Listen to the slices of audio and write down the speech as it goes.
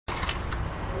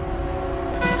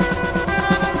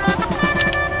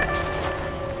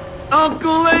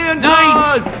Uncle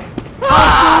Leandros!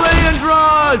 Uncle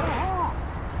Leandros!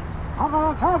 I'm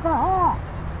gonna take the hair!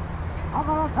 I'm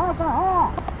gonna take the hair!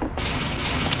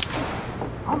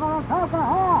 I'm gonna take the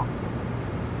hair!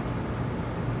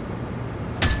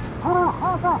 I'm gonna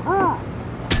take the hair!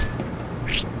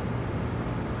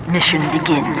 Mission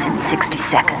begins in 60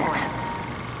 seconds.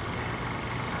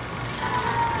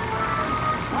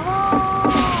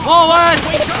 Forward!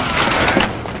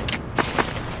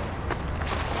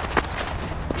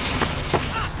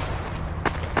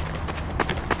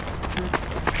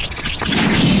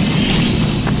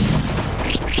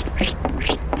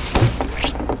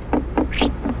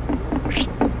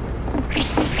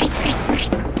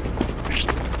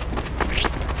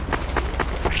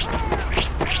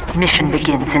 Mission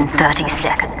begins in 30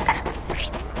 seconds.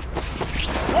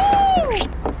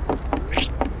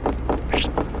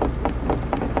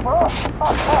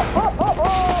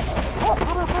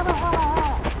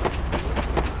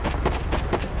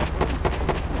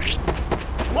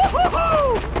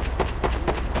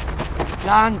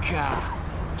 Danke.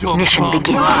 Mission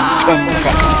begins in 10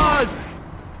 seconds.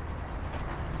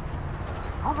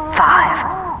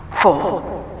 5,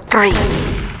 4, 3,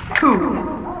 2,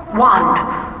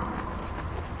 1.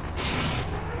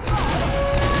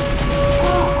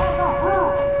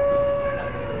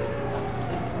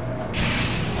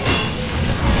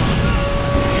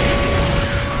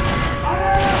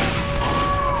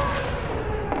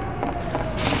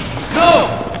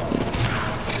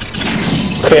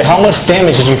 Okay, how much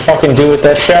damage did you fucking do with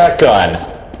that shotgun?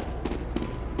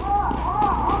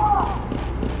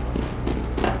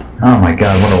 Oh my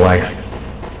god, what a waste.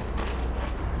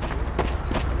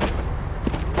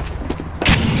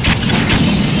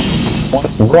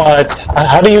 What?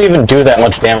 How do you even do that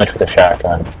much damage with a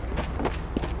shotgun?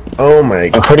 Oh my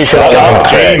god. I'm pretty sure that wasn't a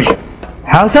crit.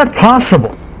 How's that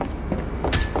possible?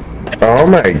 Oh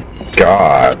my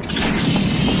god.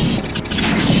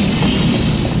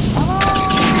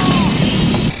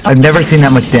 I've never seen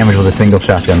that much damage with a single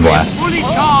shotgun blast.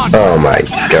 Oh my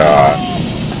god.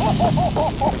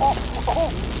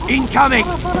 Incoming!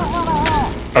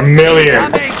 A million!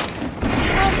 Incoming!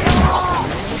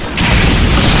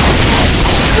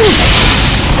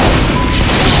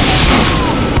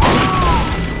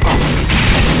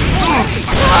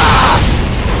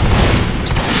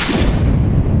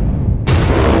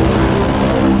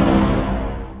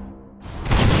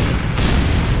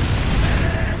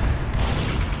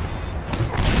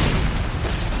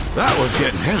 That was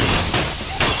getting heavy.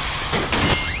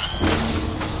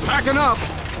 Packing up.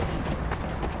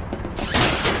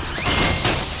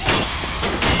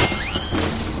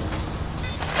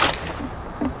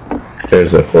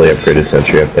 There's a fully upgraded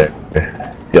sentry up there.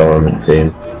 Y'all haven't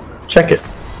seen. Check it.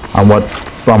 On what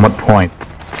point?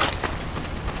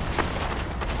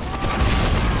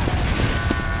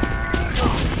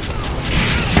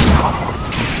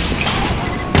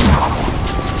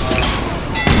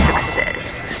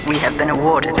 Success. We have been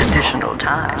awarded additional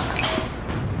time.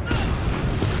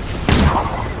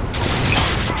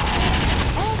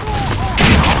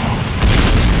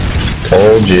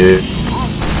 Told you.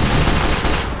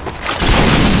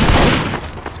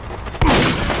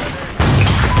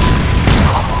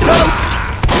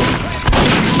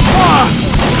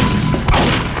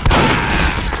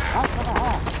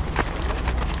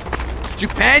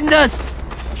 Stupendous!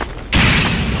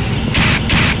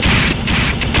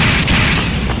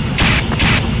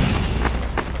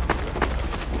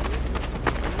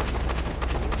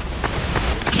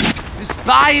 The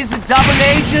spy is a double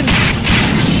agent!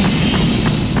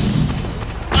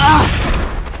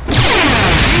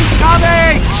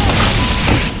 Incoming!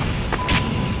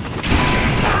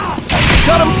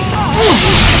 Got him!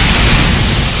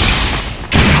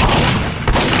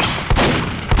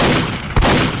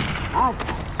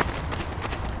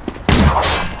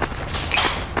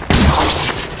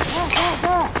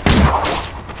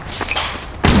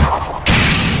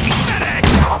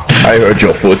 I heard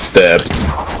your footsteps.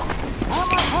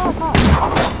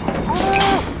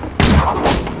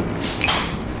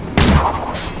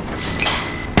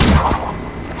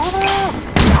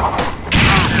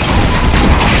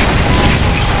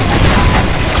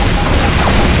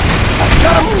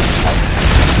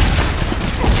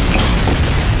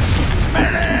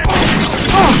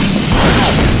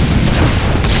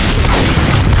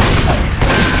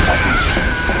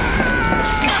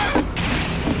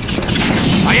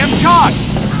 I am charged!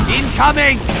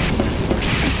 Incoming!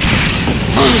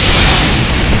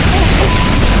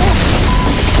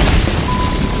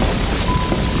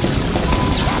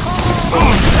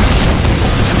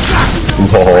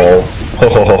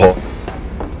 Oh.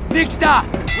 Nixter!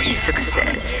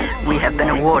 Success. We have been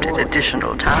awarded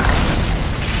additional time.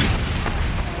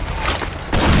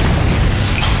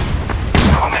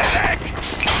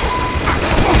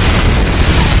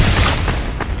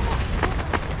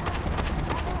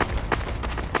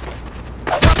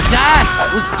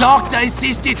 That was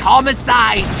doctor-assisted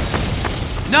homicide!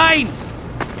 9!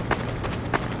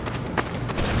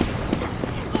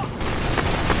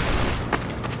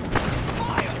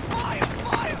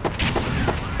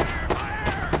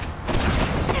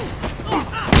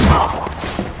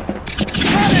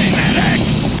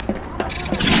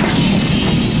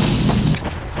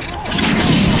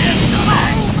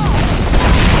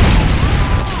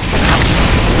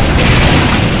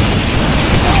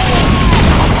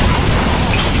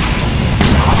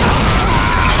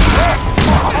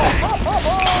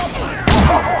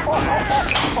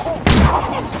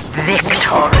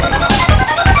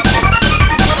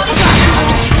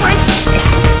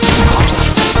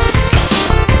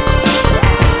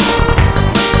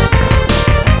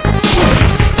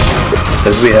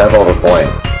 Because we have all the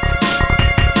points.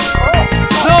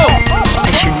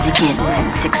 Mission begins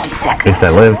in 60 seconds. At least I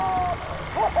live.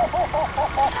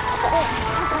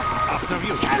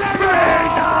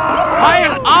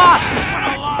 Pile us!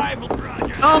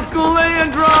 Uncle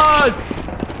Leandros!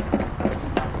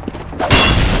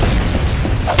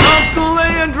 Uncle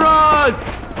Leandros!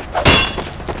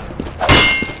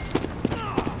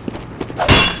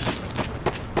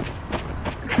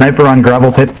 Sniper on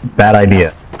gravel pit, bad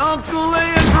idea. Uncle Leandros!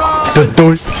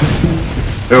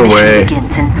 No way.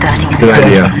 Begins in 30 Good seconds.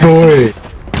 idea.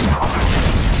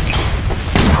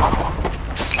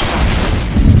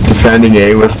 Defending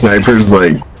A with snipers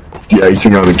like the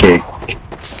icing on the cake.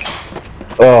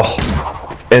 Oh,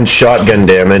 and shotgun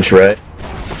damage, right?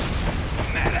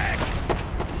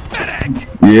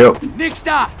 Yep.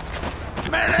 Nixter!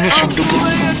 Mission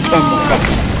begins in 10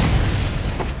 seconds.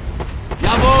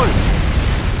 Jawohl!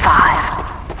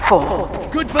 5, 4,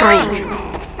 Goodbye! 3,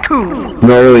 2. I'm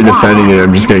not really defending it,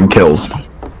 I'm just getting kills.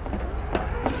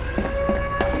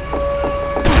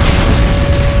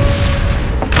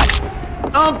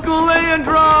 Uncle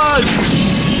Leandros!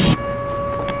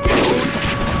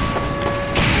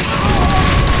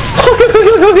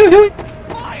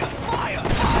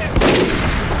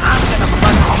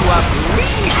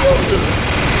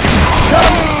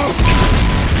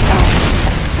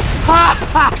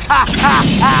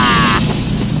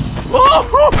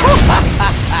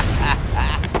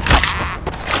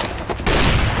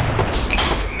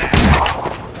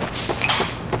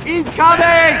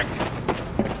 Incoming!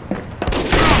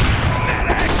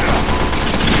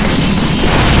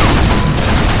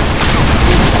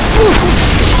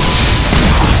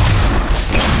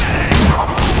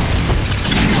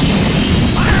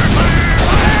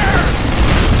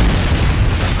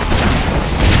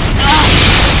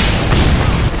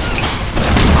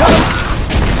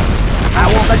 I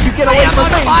won't let you get away from me!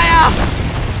 Fire!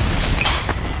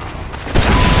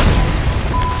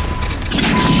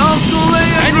 Uncle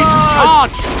Ready to Leandros!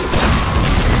 charge!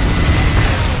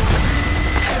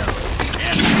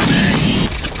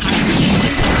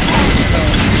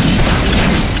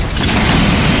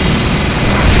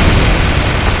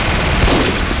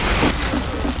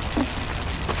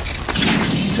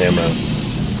 Ammo.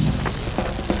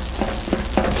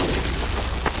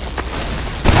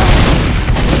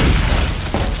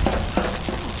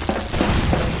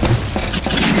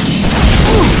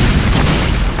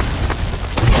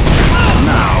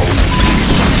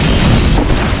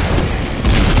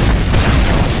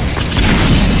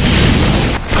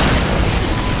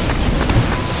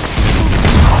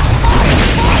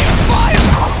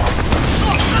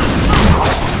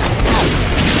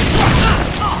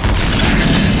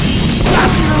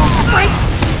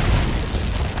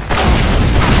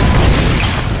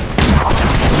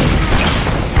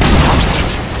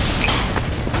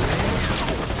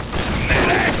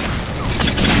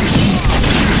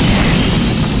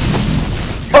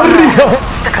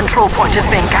 The control point is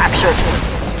being captured.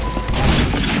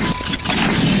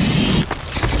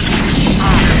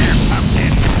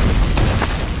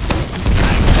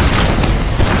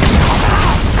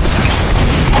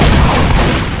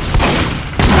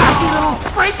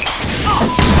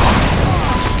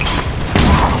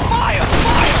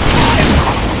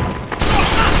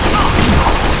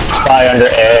 Spy under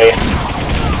A.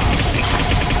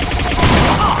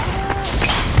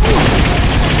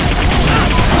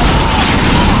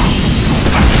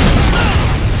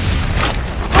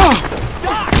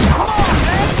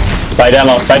 Spy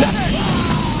demo, spy demo.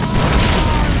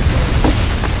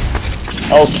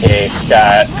 Okay,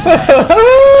 Scott.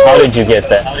 How did you get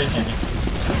that?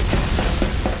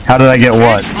 How did I get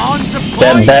what?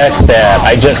 That backstab.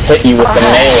 I just hit you with the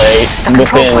melee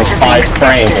within 5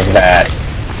 frames of that.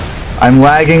 I'm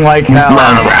lagging like hell,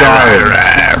 I'm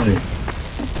sorry.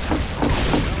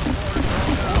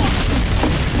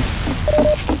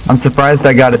 I'm surprised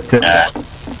I got it too.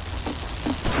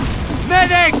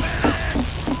 Medic!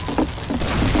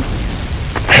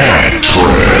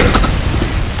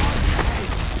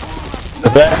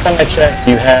 The last time I checked,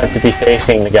 you had to be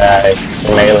facing the guy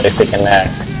for melees to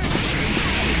connect.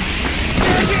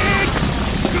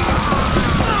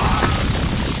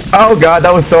 Oh god,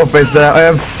 that was so face. I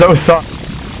am so sorry.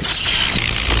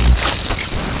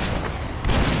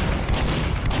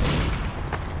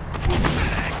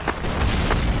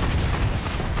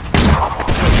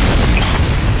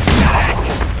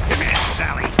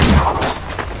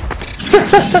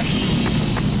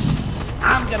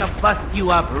 I'm gonna bust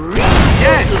you up real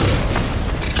good.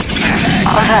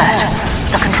 Alert.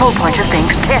 The control point is being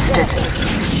contested.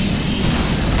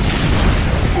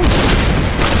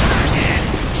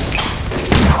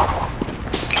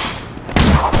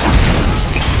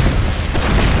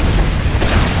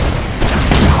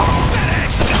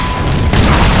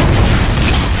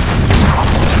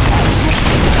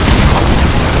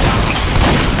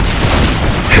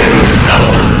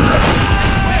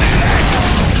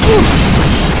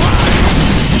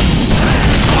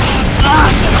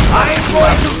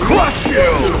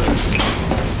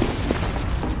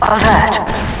 Alert!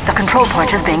 The control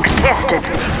point is being contested.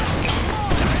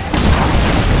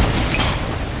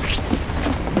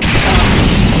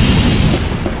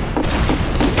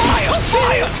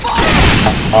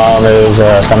 Is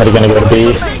somebody gonna go to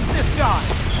B?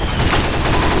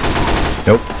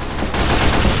 Nope.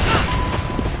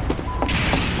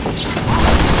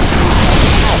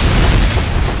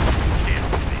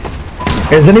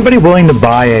 Is anybody willing to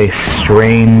buy a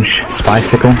strange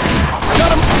bicycle?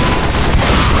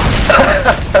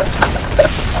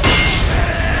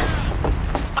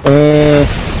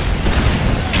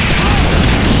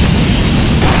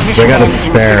 I got a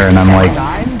spare and I'm like,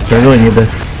 do I really need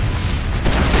this?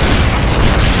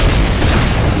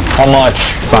 How much?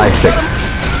 5-6.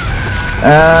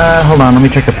 Hold on, let me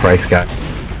check the price guide.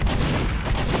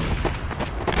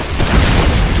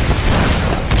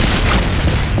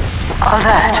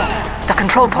 Alert! The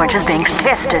control point is being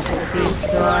contested.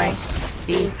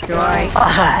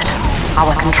 Alert!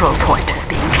 Our control point is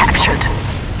being captured.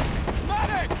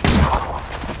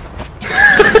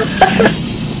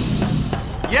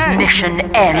 Mission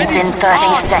ends in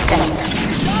 30 seconds.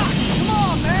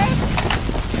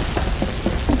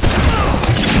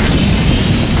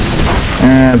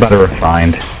 Better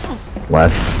refined.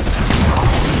 Less.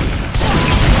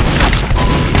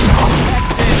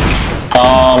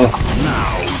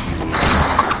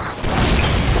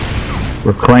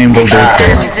 Reclaim will do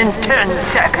Ends in 10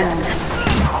 seconds.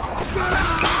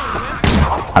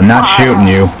 I'm not shooting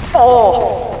you.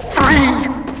 4, 3,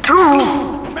 2,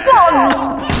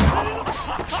 1.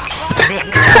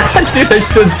 Dude, I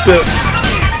stood still.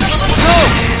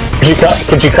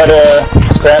 Could you cut a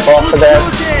scrap off of that?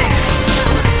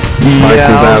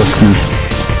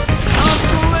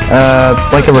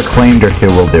 Like a reclaimed or two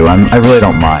will do. I really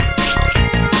don't mind.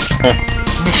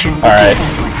 Mission Alright,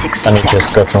 begins in 60 let me seconds.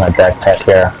 just go through my backpack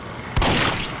here.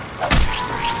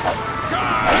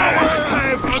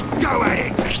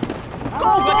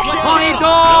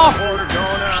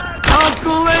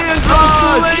 Uncle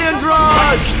Leandros!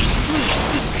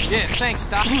 Yeah, thanks,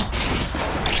 Doc.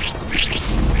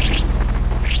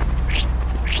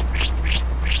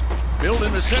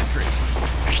 Building the sentry.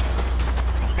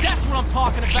 That's what I'm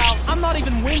talking about. I'm not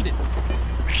even winded.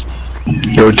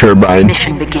 Go turbine.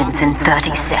 Mission begins in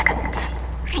 30 seconds.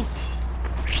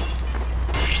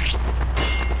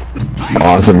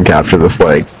 Awesome, capture the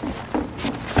flag.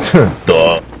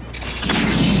 Duh.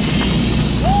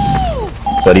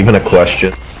 Is that even a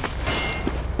question?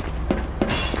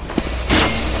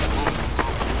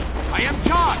 I am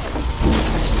charged.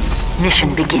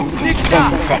 Mission begins in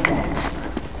 10 seconds.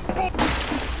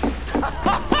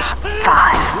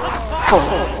 5, 4,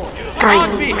 3,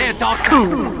 2,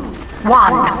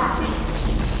 1.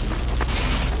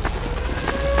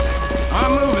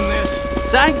 I'm moving this.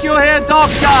 Thank you, Herr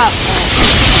Doctor.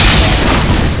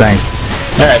 Thanks.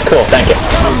 Alright, cool, thank you.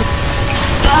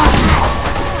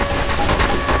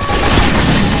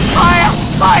 Fire!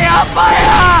 Fire!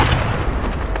 Fire!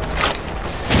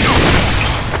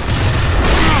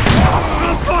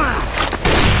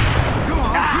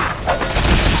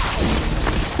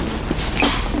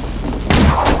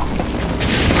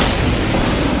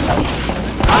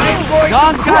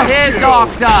 Danke, Herr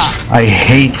Doctor. I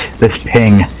hate this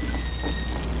ping.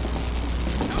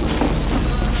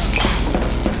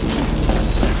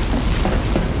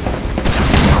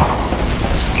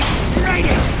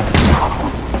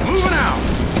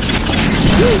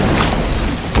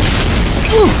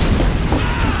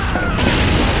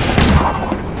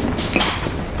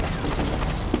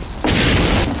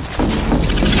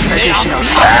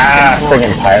 Ah,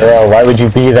 friggin' Pyro, why would you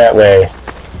be that way?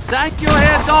 Thank you,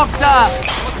 Herr Doctor!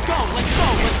 Let's go, let's go,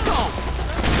 let's go!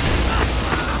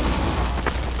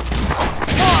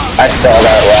 I saw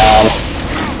that round.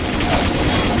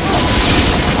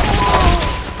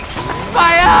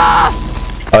 Fire!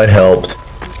 I helped.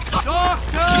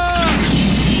 Doctor!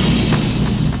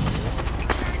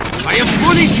 I am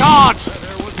fully charged!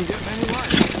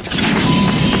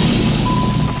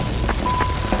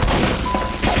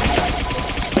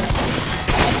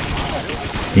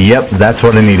 Yep, that's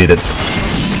what I needed it.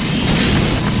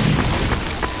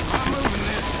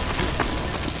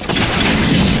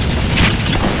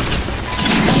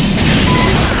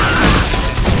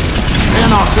 They're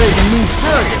not taking me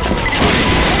serious.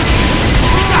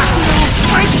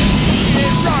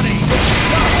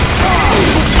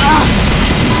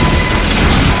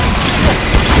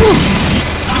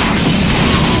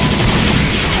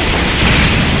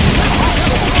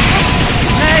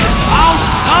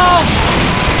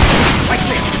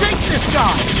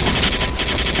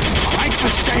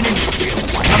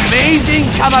 Amazing,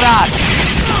 camarade!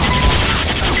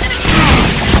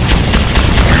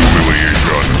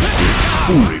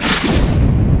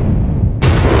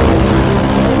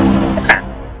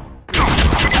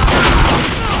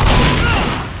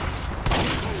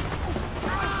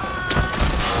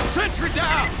 Sentry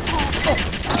down!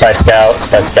 Spy Scout,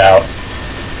 Spy Scout.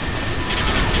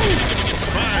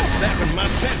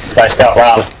 Spy Scout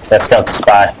round. That Scout's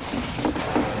Spy.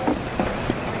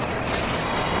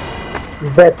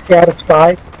 Is that scout a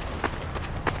spy?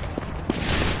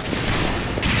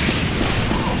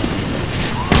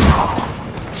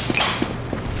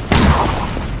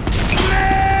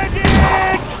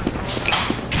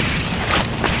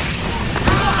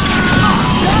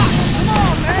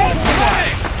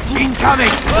 Incoming!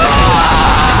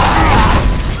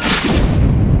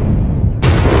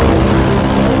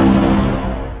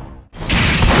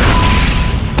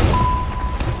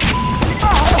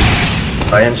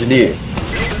 I engineer.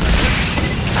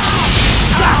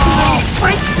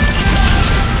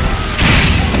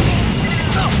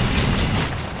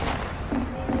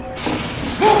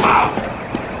 Move out!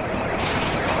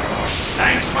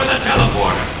 Thanks for the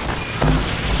teleporter.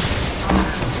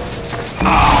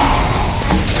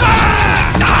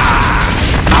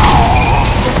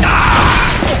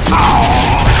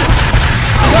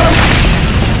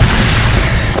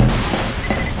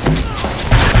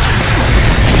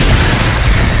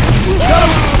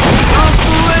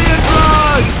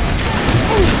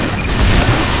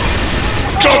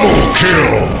 Double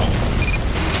kill!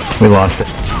 We lost it.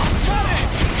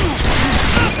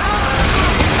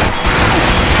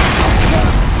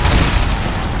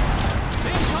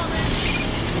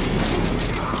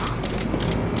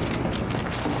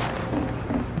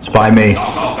 Spy me. Go,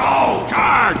 go, go!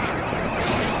 Charge!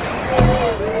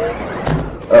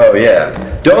 Oh yeah.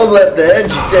 Don't let the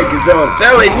engine take his own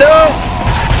telly, no!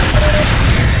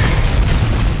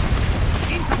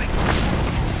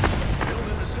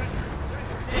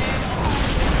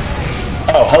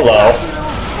 Oh, hello.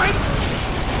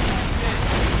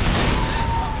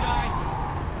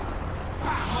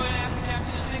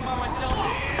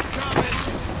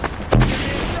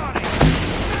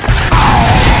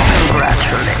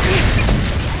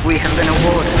 Congratulations. We have been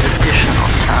awarded additional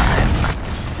time.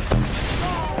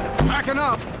 Backing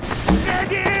up!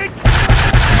 Medic!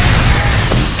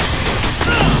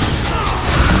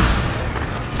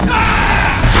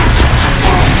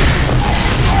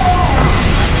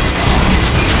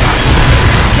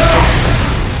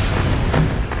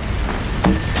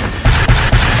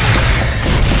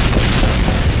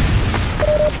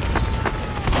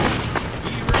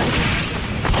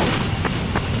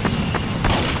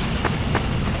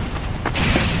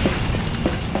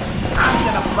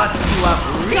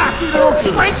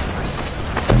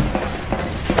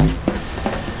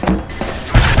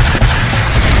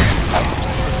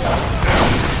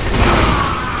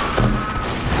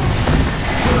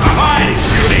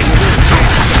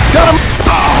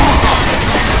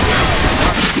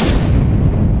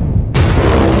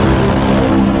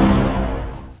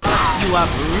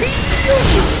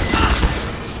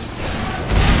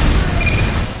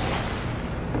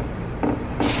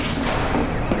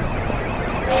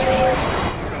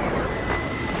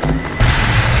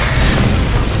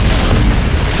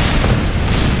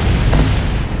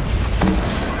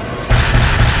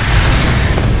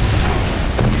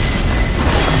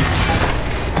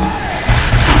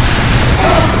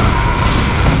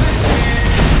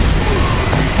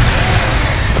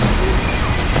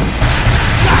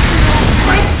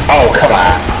 come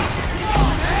on.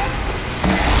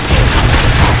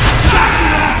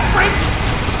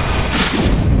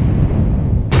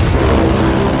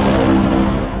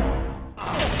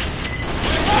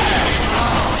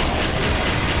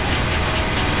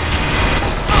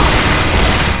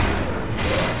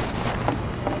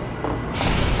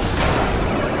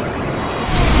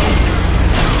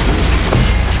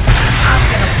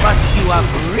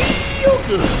 Real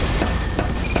good.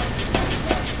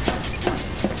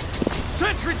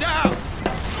 Sentry down.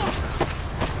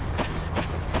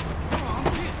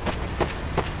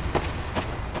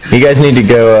 You guys need to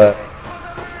go,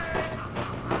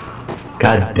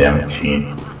 God damn it,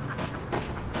 Gene.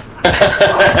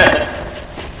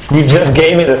 You just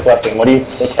gave me this weapon. What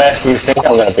fast do you think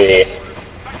I'm gonna be?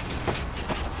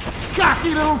 Cocky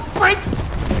little freak.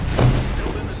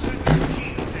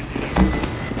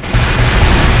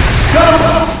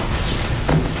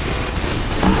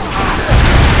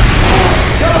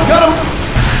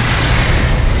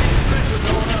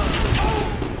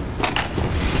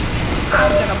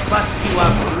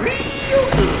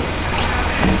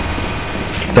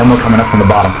 Demo coming up from the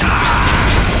bottom.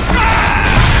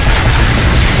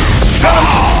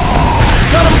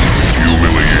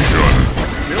 Humiliation.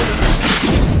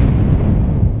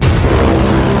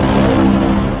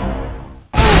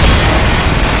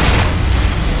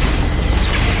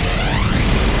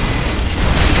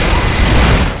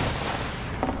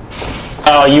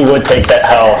 Oh, you would take that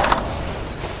health.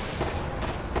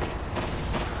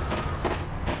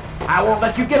 I won't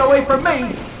let you get away from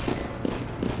me.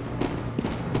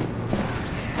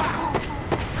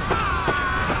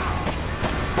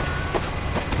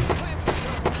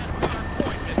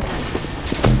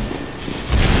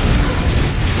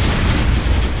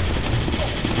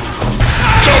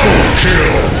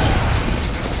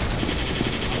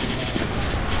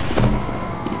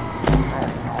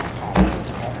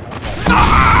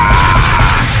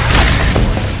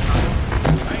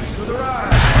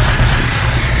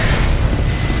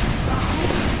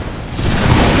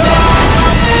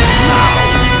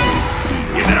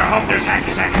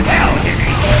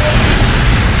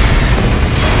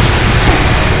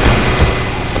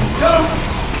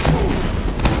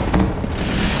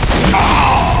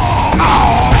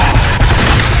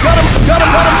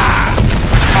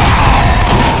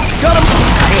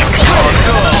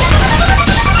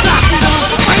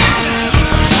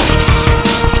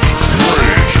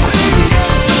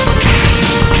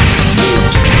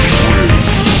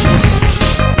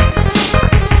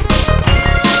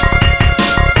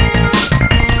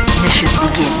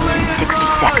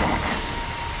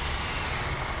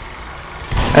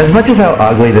 As much as how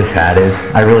ugly this hat is,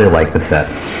 I really like the set.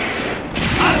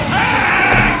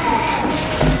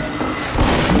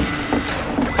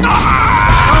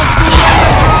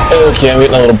 Okay, I'm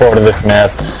getting a little bored of this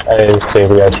map. I say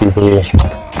we RTV.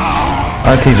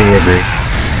 RTV, agree.